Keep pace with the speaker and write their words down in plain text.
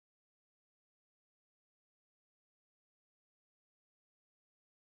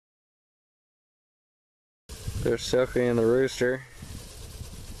There's Silky and the rooster.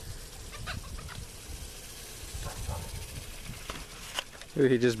 Ooh,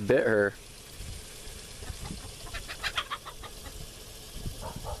 he just bit her.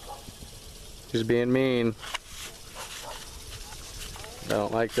 He's being mean.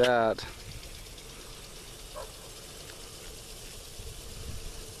 Don't like that.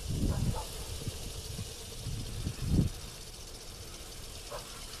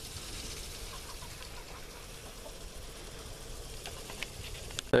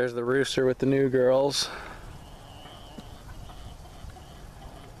 There's the rooster with the new girls.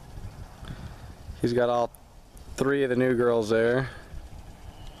 He's got all 3 of the new girls there.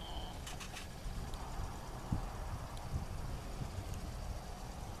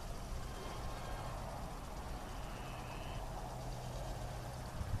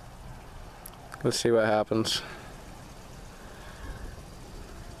 Let's see what happens.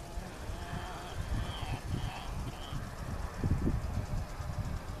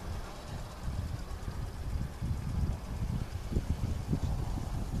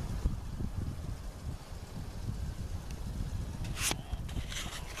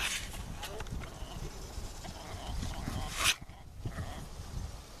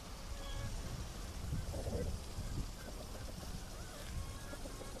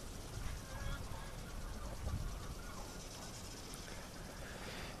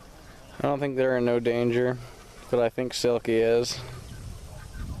 I don't think they're in no danger, but I think Silky is.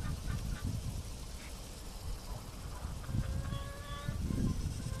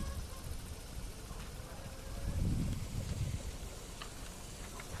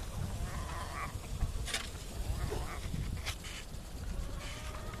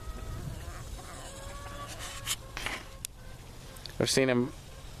 I've seen him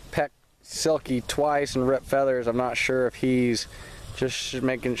peck Silky twice and rip feathers. I'm not sure if he's just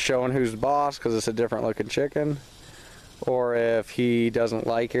showing who's the boss because it's a different looking chicken, or if he doesn't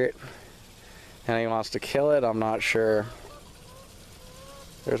like it and he wants to kill it. I'm not sure.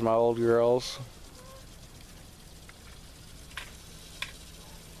 There's my old girls.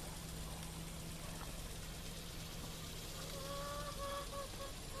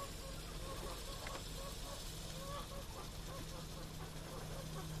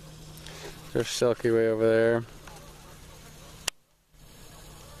 There's Silky way over there.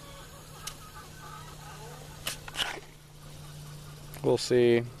 We'll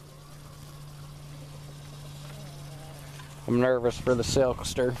see. I'm nervous for the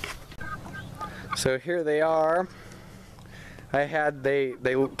Silkster. So here they are. They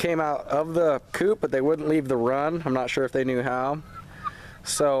came out of the coop, but they wouldn't leave the run. I'm not sure if they knew how.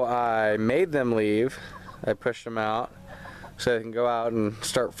 So I made them leave. I pushed them out so they can go out and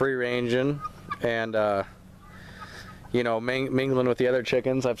start free ranging and you know, mingling with the other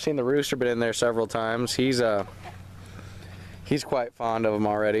chickens. I've seen the rooster been in there several times. He's quite fond of them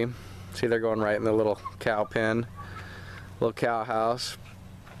already. See, they're going right in the little cow pen, little cow house.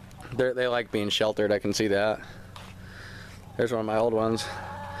 They like being sheltered, I can see that. There's one of my old ones.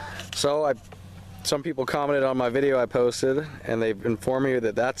 So some people commented on my video I posted, and they've informed me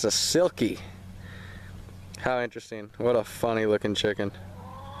that that's a Silky. How interesting. What a funny looking chicken.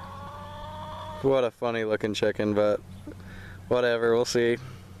 What a funny looking chicken, but whatever, we'll see.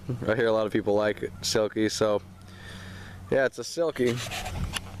 I hear a lot of people like Silky, so yeah, it's a Silky.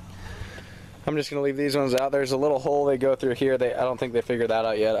 I'm just gonna leave these ones out. There's a little hole they go through here. I don't think they figured that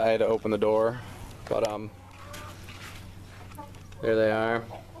out yet. I had to open the door, but there they are.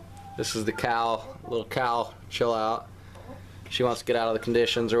 This is the cow, little cow chill out. She wants to get out of the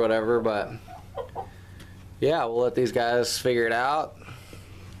conditions or whatever, but yeah, we'll let these guys figure it out.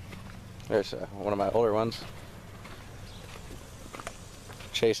 There's one of my older ones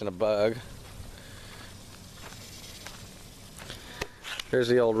chasing a bug. Here's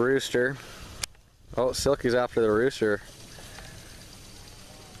the old rooster. Oh, Silky's after the rooster.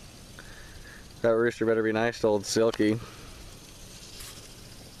 That rooster better be nice to old Silky.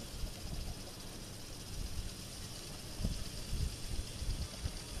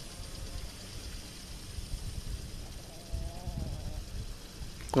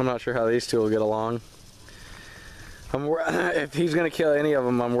 I'm not sure how these two will get along. If he's gonna kill any of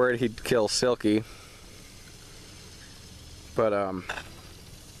them, I'm worried he'd kill Silky. But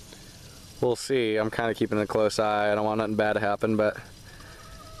we'll see. I'm kind of keeping a close eye. I don't want nothing bad to happen, but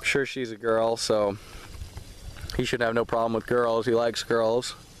I'm sure she's a girl, so he should have no problem with girls. He likes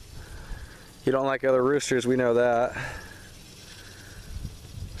girls. He don't like other roosters, we know that.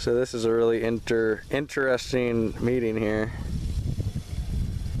 So this is a really interesting meeting here.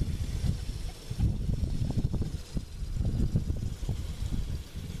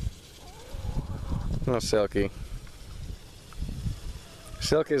 Oh, Silky.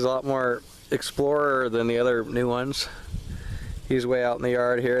 Silky's a lot more explorer than the other new ones. He's way out in the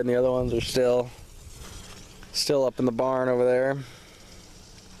yard here, and the other ones are still up in the barn over there.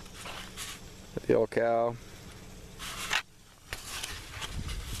 The old cow.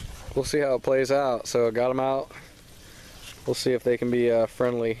 We'll see how it plays out. So I got them out. We'll see if they can be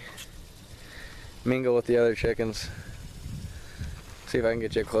friendly, mingle with the other chickens. See if I can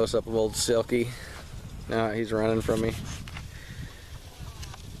get you a close-up of old Silky. Now he's running from me.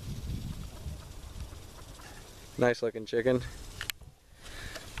 Nice looking chicken.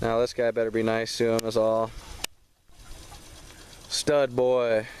 Now this guy better be nice to him is all. Stud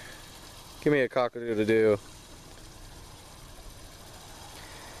boy. Give me a cock-a-doodle-doo.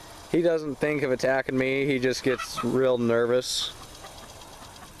 He doesn't think of attacking me, he just gets real nervous.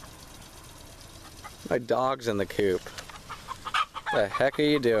 My dog's in the coop. What the heck are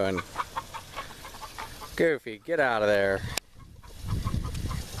you doing? Goofy, get out of there.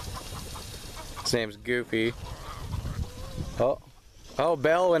 His name's Goofy. Oh,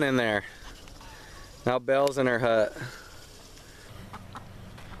 Belle went in there. Now Belle's in her hut.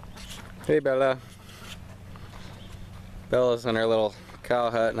 Hey, Bella. Bella's in her little cow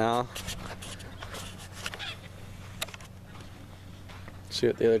hut now. See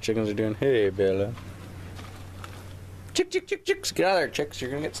what the other chickens are doing. Hey, Bella. Chick, chick, chick, chicks. Get out of there, chicks. You're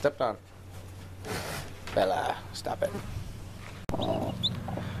gonna get stepped on. Bella, stop it.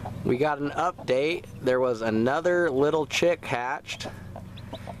 We got an update. There was another little chick hatched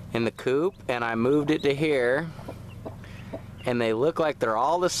in the coop, and I moved it to here. And they look like they're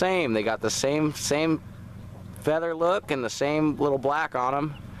all the same. They got the same feather look and the same little black on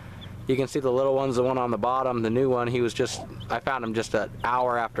them. You can see the little one's the one on the bottom. The new one, I found him just an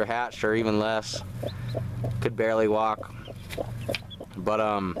hour after hatched, or even less. Could barely walk. But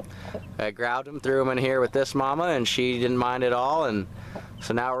I grabbed him, threw him in here with this mama, and she didn't mind at all. And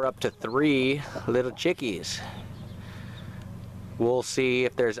so now we're up to 3 little chickies. We'll see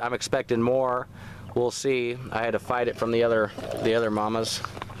if I'm expecting more. We'll see. I had to fight it from the other mamas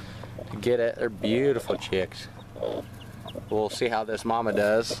to get it. They're beautiful chicks. We'll see how this mama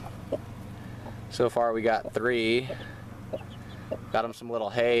does. So far we got 3. Got them some little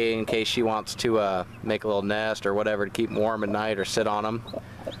hay in case she wants to make a little nest or whatever to keep them warm at night or sit on them.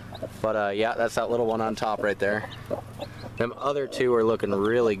 But yeah, that's that little one on top right there. Them other 2 are looking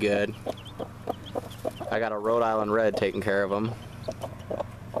really good. I got a Rhode Island Red taking care of them.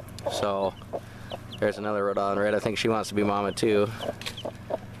 So there's another Rhode Island Red. I think she wants to be mama too.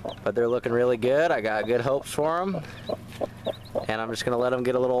 But they're looking really good. I got good hopes for them. And I'm just going to let them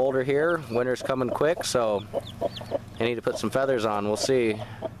get a little older here. Winter's coming quick, so I need to put some feathers on. We'll see.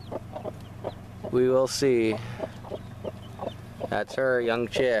 We will see. That's her, young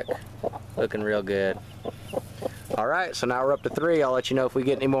chick. Looking real good. Alright, so now we're up to 3. I'll let you know if we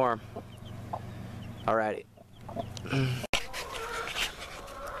get any more. Alrighty.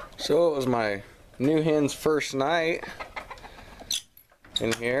 So it was my new hen's first night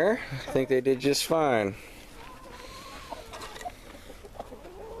in here. I think they did just fine.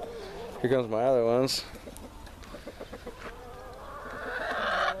 Here comes my other ones.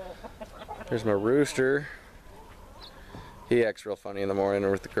 There's my rooster. He acts real funny in the morning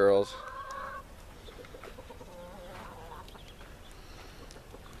with the girls.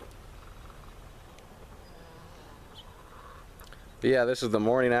 But yeah, this is the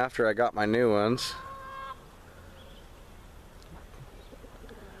morning after I got my new ones.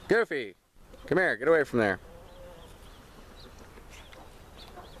 Goofy, come here, get away from there.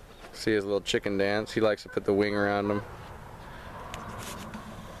 See his little chicken dance. He likes to put the wing around him.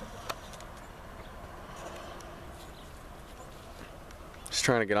 Just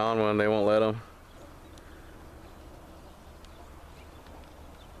trying to get on one, they won't let him.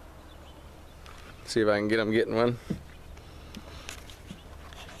 See if I can get him getting one.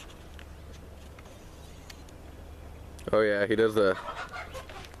 Oh yeah, he does the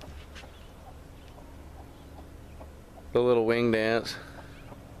little wing dance.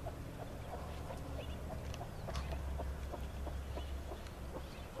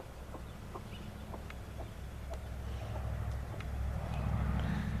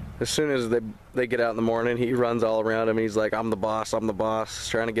 As soon as they get out in the morning, he runs all around him. He's like, I'm the boss, I'm the boss. He's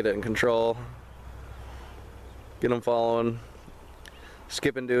trying to get it in control. Get him following.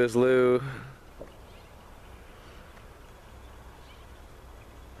 Skipping to his loo.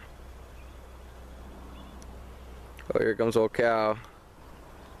 Oh, here comes old cow.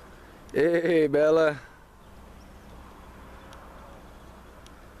 Hey, Bella.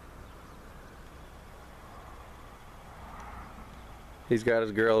 He's got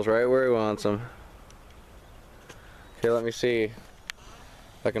his girls right where he wants them. Here, let me see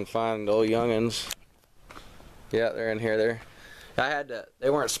if I can find the old youngins. Yeah, they're in here. They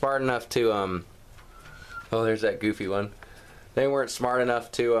weren't smart enough to, oh, there's that goofy one. They weren't smart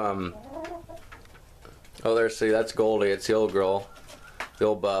enough to, oh, see, that's Goldie. It's the old girl. The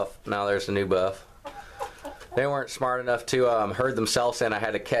old buff. Now there's the new buff. They weren't smart enough to herd themselves in. I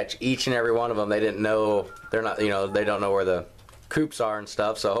had to catch each and every one of them. They didn't know, they're not, you know, they don't know where the coops are and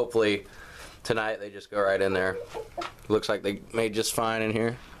stuff, so hopefully tonight they just go right in there. Looks like they made just fine in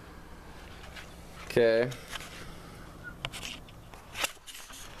here. Okay.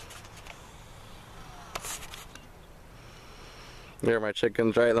 There are my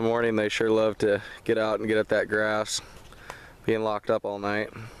chickens right in the morning. They sure love to get out and get at that grass, being locked up all night.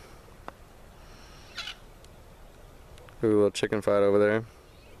 Ooh, a little chicken fight over there.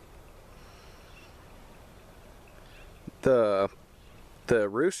 The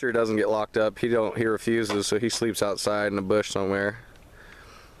rooster doesn't get locked up. He refuses, so he sleeps outside in a bush somewhere.